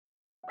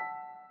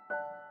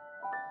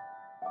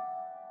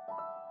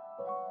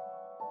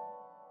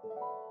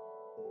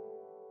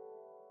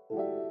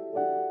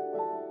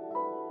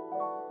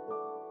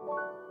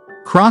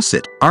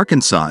Crossett,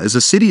 Arkansas is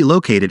a city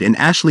located in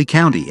Ashley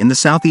County in the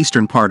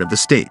southeastern part of the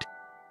state.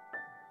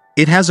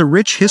 It has a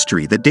rich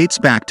history that dates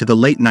back to the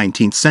late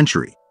 19th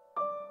century.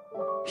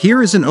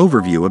 Here is an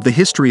overview of the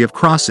history of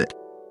Crossett.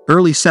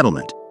 Early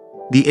settlement.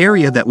 The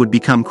area that would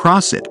become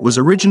Crossett was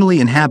originally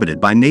inhabited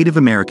by Native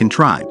American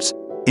tribes,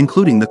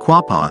 including the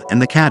Quapaw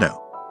and the Caddo.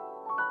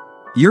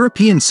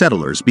 European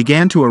settlers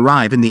began to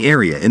arrive in the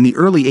area in the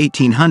early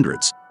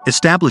 1800s,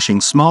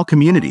 establishing small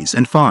communities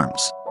and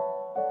farms.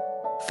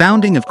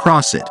 Founding of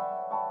Crossett.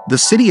 The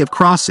city of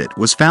Crossett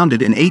was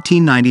founded in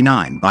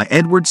 1899 by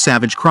Edward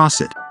Savage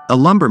Crossett, a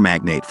lumber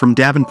magnate from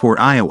Davenport,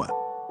 Iowa.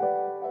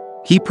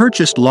 He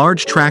purchased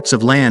large tracts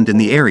of land in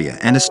the area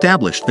and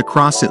established the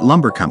Crossett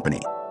Lumber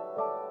Company.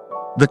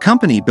 The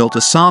company built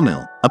a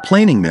sawmill, a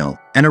planing mill,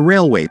 and a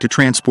railway to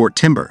transport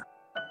timber.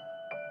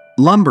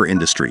 Lumber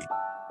industry.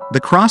 The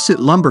Crossett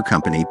Lumber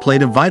Company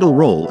played a vital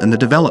role in the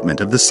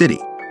development of the city.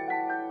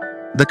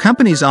 The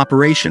company's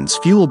operations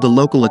fueled the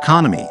local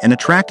economy and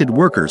attracted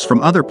workers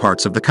from other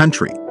parts of the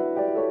country.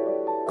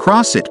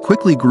 Crossett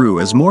quickly grew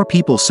as more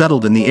people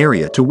settled in the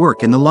area to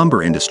work in the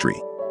lumber industry.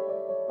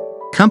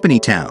 Company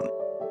town.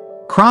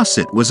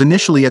 Crossett was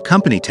initially a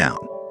company town,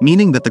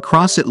 meaning that the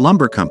Crossett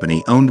Lumber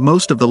Company owned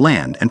most of the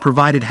land and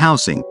provided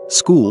housing,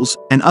 schools,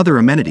 and other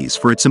amenities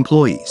for its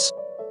employees.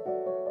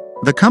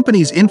 The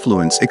company's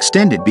influence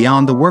extended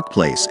beyond the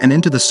workplace and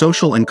into the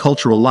social and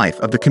cultural life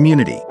of the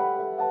community.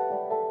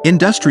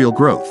 Industrial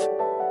growth.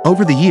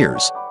 Over the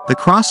years, the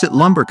Crossett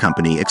Lumber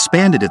Company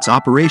expanded its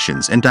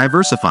operations and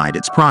diversified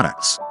its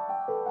products.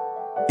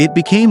 It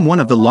became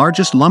one of the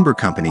largest lumber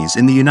companies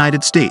in the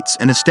United States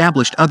and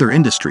established other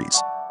industries,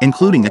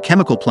 including a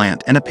chemical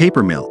plant and a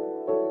paper mill.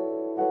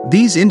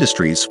 These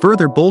industries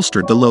further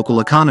bolstered the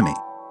local economy.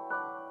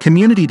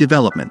 Community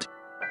development.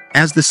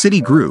 As the city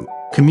grew,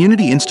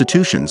 community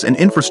institutions and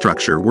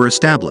infrastructure were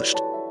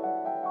established.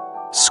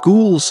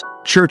 Schools,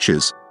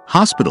 churches,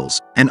 hospitals,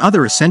 and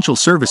other essential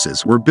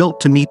services were built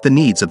to meet the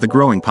needs of the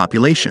growing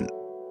population.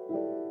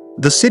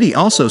 The city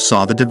also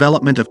saw the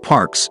development of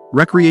parks,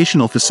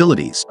 recreational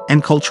facilities,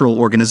 and cultural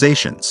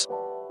organizations.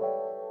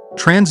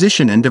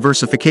 Transition and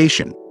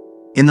diversification.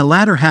 In the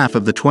latter half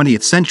of the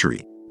 20th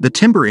century, the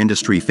timber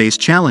industry faced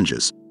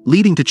challenges,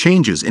 leading to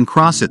changes in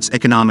Crossett's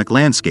economic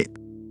landscape.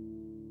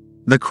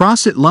 The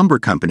Crossett Lumber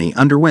Company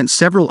underwent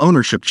several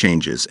ownership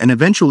changes and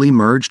eventually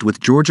merged with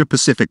Georgia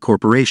Pacific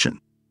Corporation.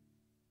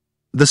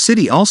 The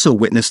city also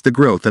witnessed the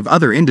growth of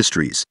other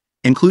industries,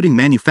 including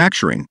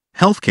manufacturing,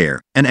 healthcare,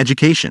 and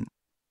education.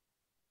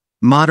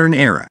 Modern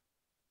era.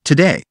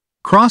 Today,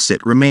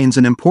 Crossett remains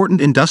an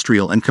important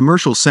industrial and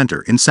commercial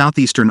center in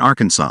southeastern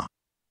Arkansas.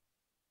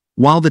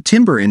 While the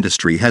timber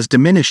industry has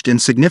diminished in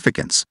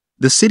significance,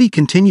 the city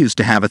continues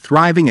to have a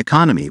thriving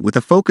economy with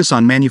a focus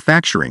on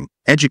manufacturing,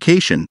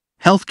 education,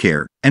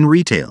 healthcare, and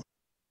retail.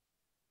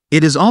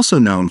 It is also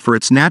known for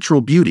its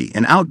natural beauty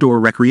and outdoor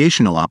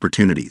recreational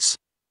opportunities.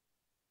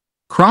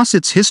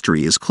 Crossett's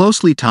history is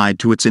closely tied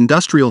to its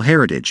industrial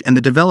heritage and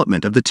the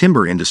development of the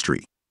timber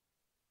industry.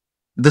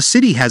 The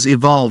city has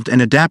evolved and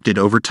adapted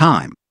over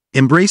time,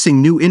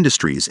 embracing new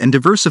industries and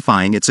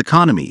diversifying its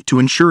economy to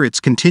ensure its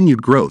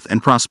continued growth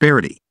and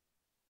prosperity.